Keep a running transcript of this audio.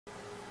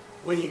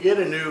When you get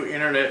a new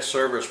internet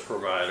service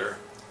provider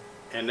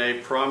and they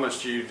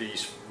promise you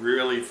these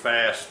really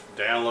fast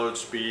download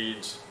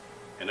speeds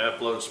and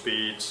upload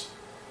speeds,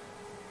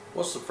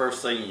 what's the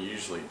first thing you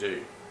usually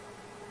do?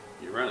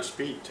 You run a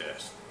speed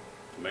test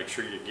to make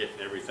sure you're getting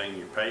everything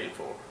you're paying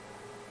for.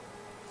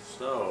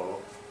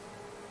 So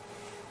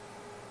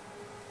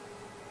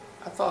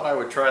I thought I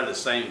would try the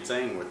same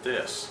thing with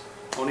this.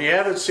 On the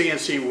Avid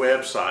CNC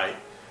website,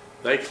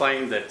 they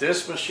claim that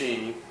this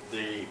machine,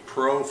 the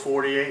Pro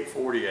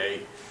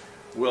 4848,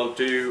 will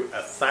do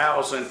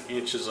 1,000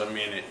 inches a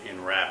minute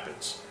in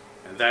rapids.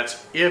 And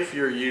that's if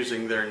you're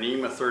using their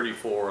NEMA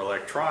 34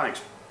 electronics,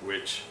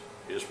 which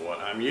is what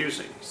I'm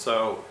using.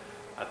 So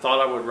I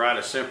thought I would write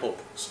a simple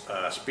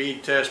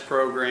speed test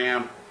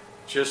program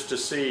just to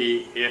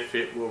see if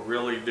it will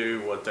really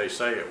do what they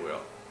say it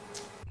will.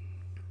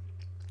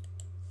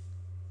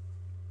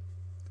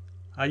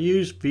 I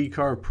used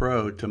VCarve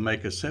Pro to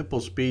make a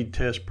simple speed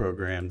test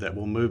program that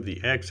will move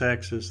the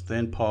x-axis,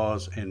 then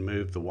pause and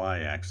move the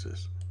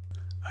y-axis.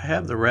 I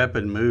have the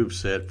rapid move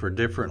set for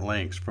different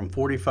lengths from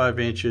 45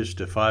 inches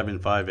to 5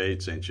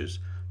 5/8 inches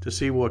to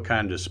see what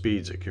kind of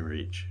speeds it can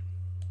reach.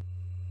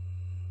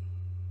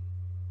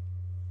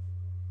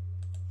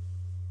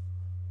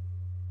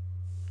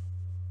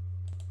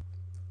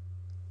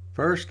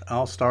 First,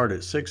 I'll start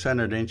at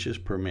 600 inches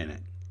per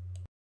minute.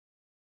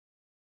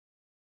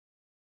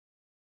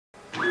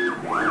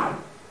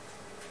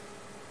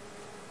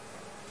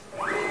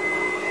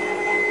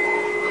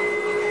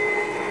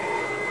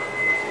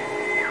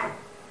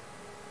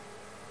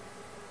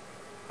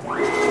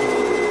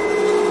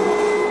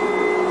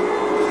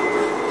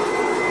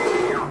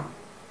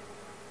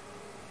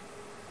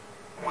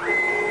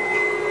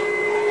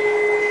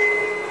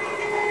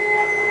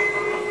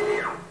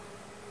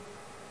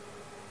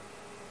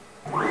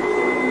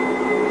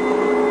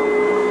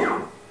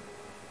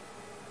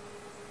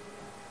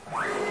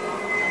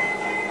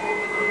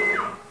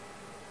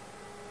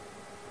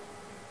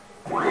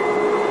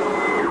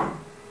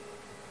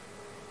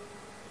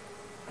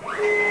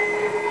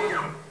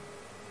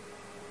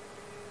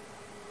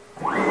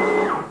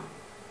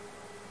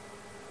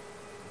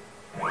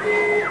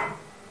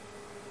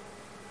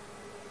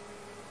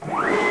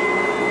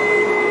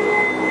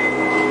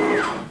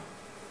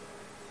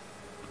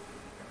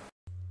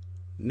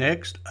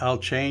 Next, I'll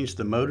change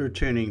the motor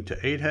tuning to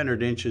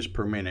 800 inches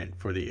per minute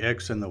for the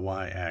X and the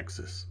Y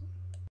axis.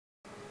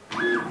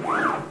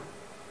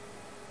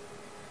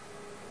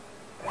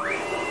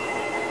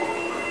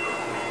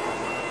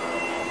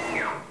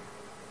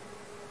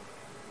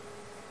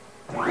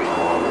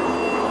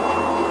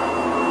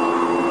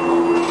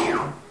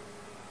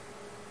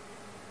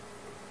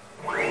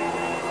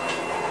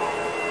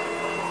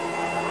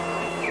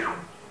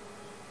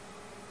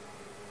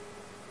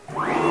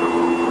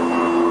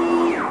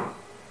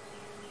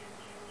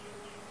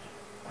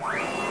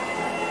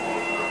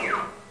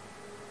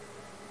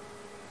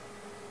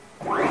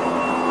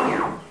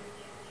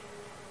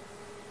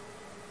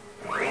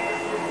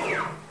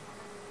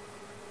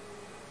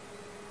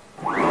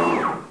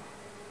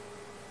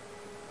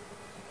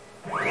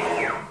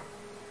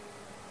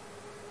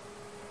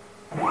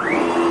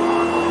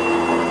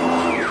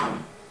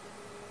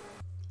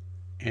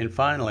 And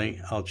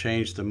finally, I'll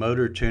change the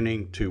motor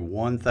tuning to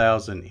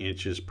 1,000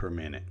 inches per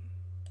minute.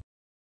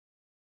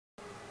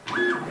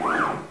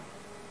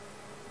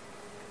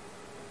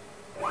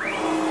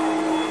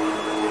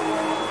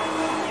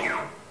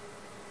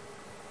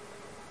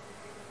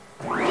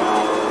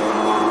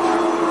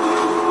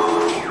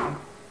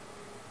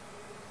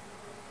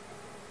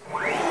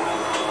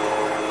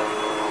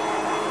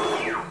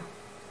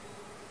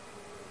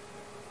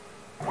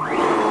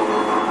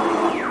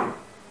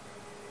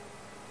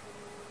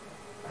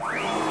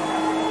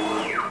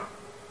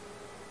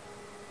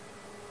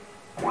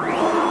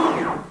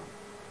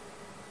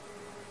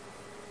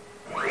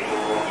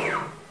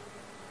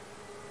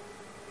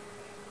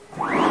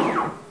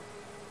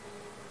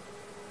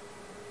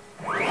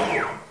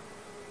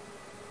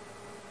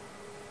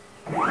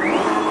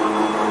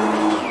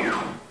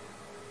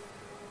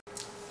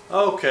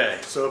 Okay,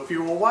 so if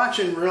you were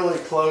watching really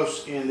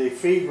close in the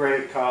feed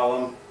rate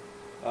column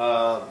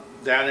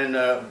down in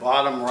the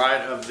bottom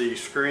right of the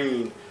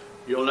screen,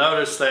 you'll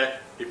notice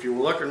that if you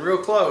were looking real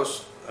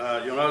close,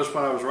 you'll notice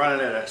when I was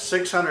running it at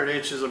 600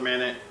 inches a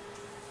minute,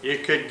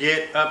 it could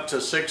get up to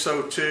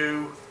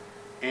 602,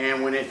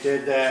 and when it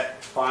did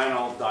that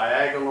final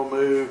diagonal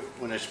move,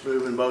 when it's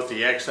moving both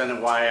the X and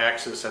the Y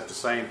axis at the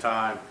same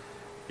time,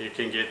 it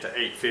can get to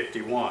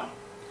 851.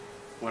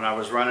 When I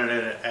was running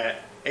it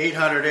at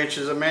 800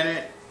 inches a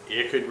minute,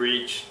 it could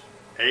reach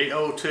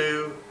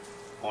 802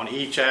 on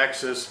each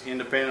axis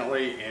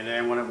independently, and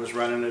then when it was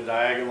running a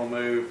diagonal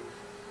move,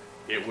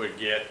 it would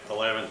get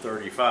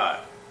 1135.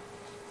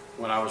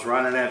 When I was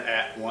running it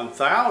at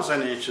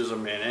 1,000 inches a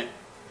minute,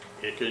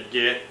 it could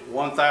get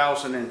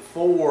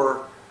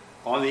 1,004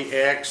 on the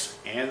X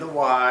and the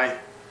Y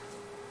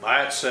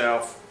by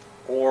itself,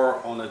 or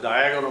on the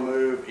diagonal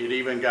move, it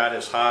even got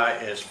as high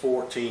as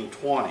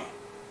 1420.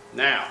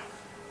 Now,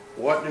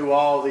 What do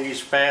all these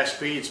fast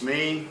speeds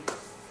mean?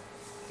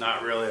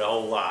 Not really a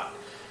whole lot,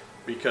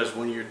 because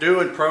when you're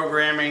doing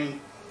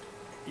programming,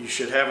 you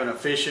should have an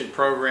efficient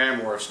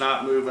program where it's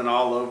not moving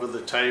all over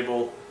the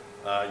table.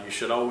 You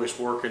should always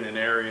work in an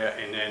area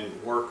and then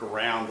work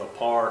around the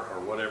part or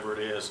whatever it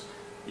is.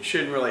 You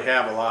shouldn't really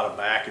have a lot of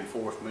back and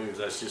forth moves.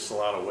 That's just a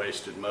lot of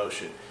wasted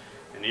motion.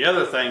 And the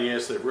other thing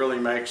is that really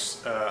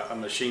makes a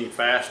machine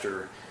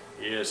faster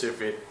is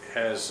if it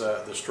has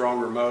the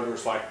stronger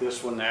motors, like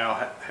this one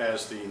now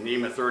has the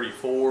NEMA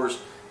 34s.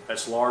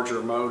 That's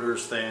larger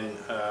motors than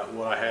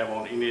what I have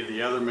on any of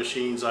the other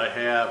machines I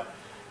have.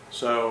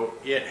 So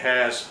it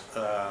has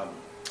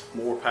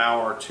more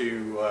power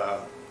to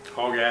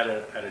hog at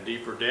a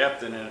deeper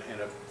depth and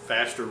a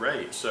faster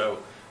rate. So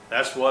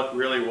that's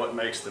really what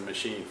makes the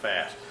machine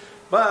fast.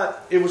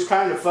 But it was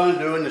kind of fun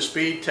doing the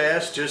speed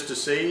test just to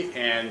see,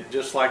 and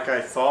just like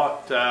I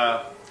thought,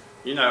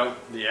 you know,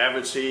 the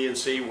Avid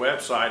CNC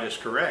website is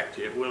correct.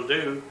 It will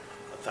do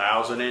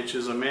 1,000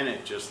 inches a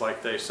minute, just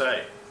like they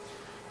say.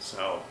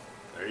 So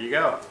there you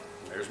go.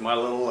 There's my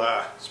little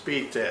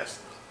speed test.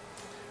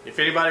 If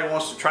anybody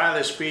wants to try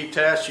this speed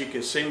test, you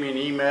can send me an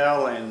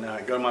email and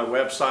go to my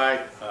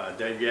website,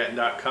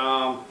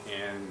 davegatton.com,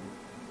 and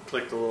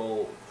click the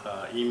little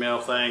email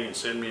thing and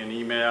send me an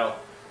email.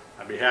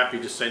 I'd be happy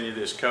to send you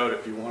this code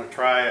if you want to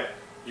try it.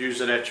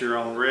 Use it at your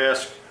own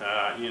risk.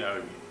 You know,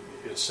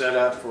 it's set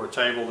up for a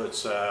table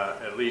that's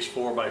at least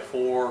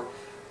 4x4.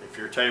 If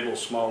your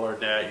table's smaller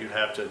than that, you'd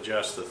have to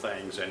adjust the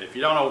things. And if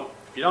you don't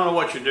know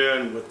what you're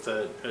doing with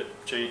the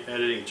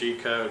editing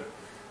G-code,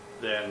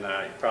 then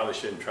you probably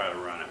shouldn't try to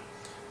run it.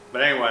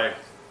 But anyway,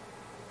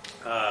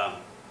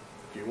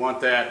 if you want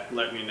that,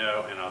 let me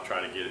know and I'll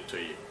try to get it to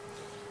you.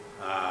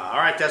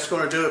 Alright, that's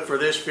going to do it for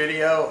this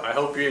video. I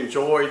hope you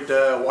enjoyed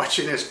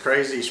watching this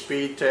crazy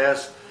speed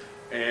test.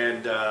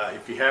 And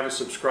if you haven't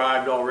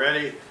subscribed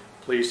already,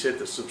 please hit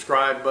the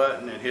subscribe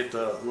button and hit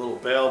the little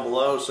bell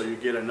below so you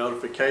get a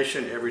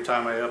notification every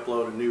time I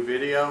upload a new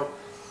video.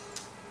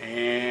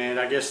 And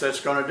I guess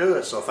that's going to do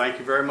it. So thank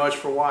you very much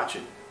for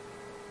watching.